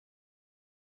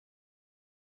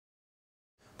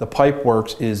The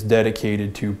PipeWorx is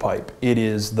dedicated to pipe. It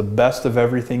is the best of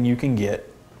everything you can get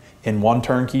in one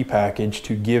turnkey package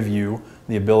to give you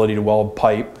the ability to weld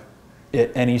pipe at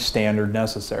any standard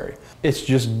necessary. It's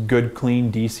just good,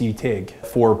 clean DC TIG.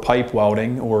 For pipe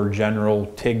welding or general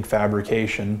TIG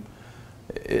fabrication,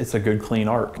 it's a good, clean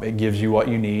arc. It gives you what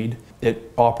you need.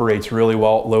 It operates really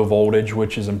well at low voltage,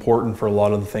 which is important for a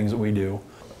lot of the things that we do.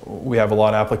 We have a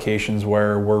lot of applications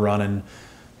where we're running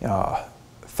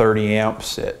 30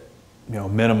 amps at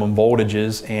minimum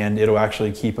voltages, and it'll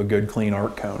actually keep a good, clean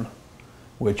arc cone,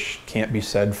 which can't be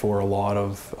said for a lot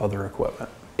of other equipment.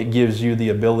 It gives you the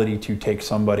ability to take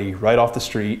somebody right off the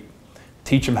street,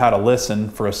 teach them how to listen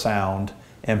for a sound,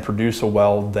 and produce a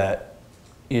weld that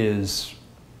is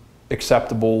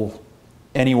acceptable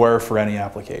anywhere for any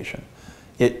application.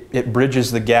 It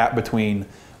bridges the gap between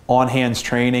on-hands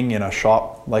training in a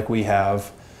shop like we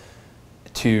have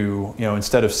to,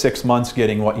 instead of 6 months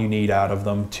getting what you need out of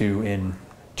them, to in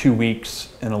 2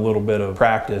 weeks and a little bit of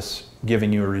practice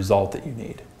giving you a result that you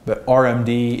need. But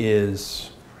RMD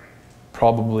is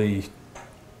probably,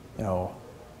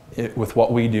 with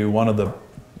what we do, one of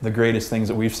the greatest things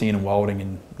that we've seen in welding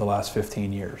in the last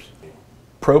 15 years.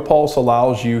 ProPulse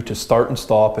allows you to start and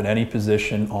stop at any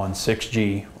position on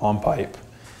 6G on pipe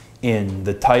in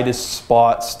the tightest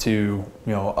spots to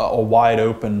a wide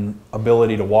open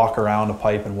ability to walk around a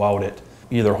pipe and weld it,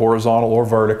 either horizontal or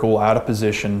vertical, out of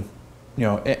position.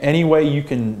 Any way you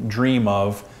can dream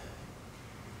of,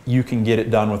 you can get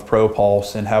it done with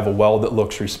ProPulse and have a weld that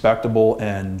looks respectable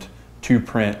and to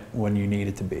print when you need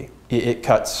it to be. It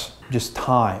cuts just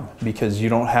time because you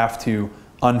don't have to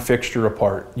unfixture a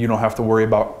part. You don't have to worry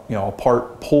about a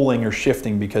part pulling or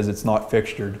shifting because it's not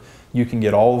fixtured. You can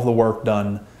get all of the work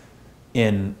done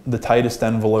in the tightest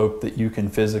envelope that you can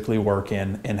physically work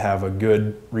in and have a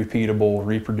good, repeatable,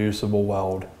 reproducible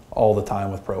weld all the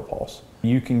time with ProPulse.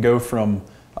 You can go from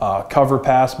cover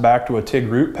pass back to a TIG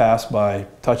root pass by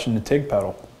touching the TIG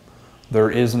pedal. There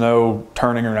is no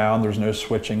turning around, there's no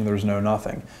switching, there's no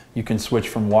nothing. You can switch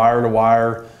from wire to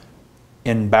wire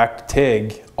and back to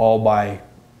TIG all by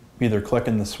either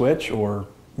clicking the switch or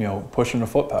pushing the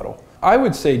foot pedal. I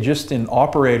would say just in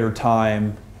operator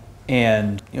time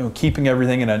and keeping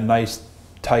everything in a nice,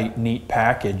 tight, neat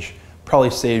package probably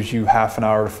saves you half an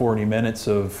hour to 40 minutes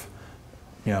of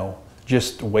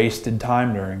just wasted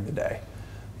time during the day.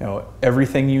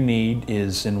 Everything you need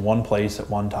is in one place at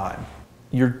one time.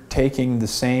 You're taking the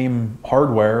same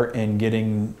hardware and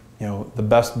getting the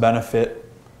best benefit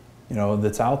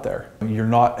that's out there. You're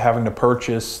not having to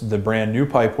purchase the brand new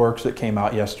PipeWorx that came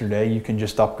out yesterday. You can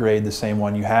just upgrade the same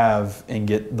one you have and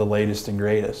get the latest and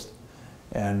greatest.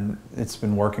 And it's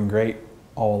been working great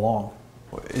all along.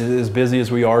 As busy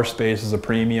as we are, space is a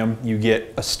premium. You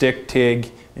get a stick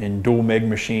TIG and dual MIG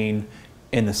machine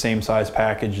in the same size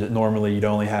package that normally you'd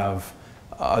only have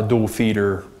a dual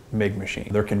feeder MIG machine.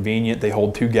 They're convenient, they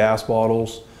hold 2 gas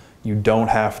bottles. You don't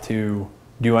have to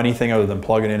do anything other than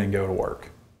plug it in and go to work.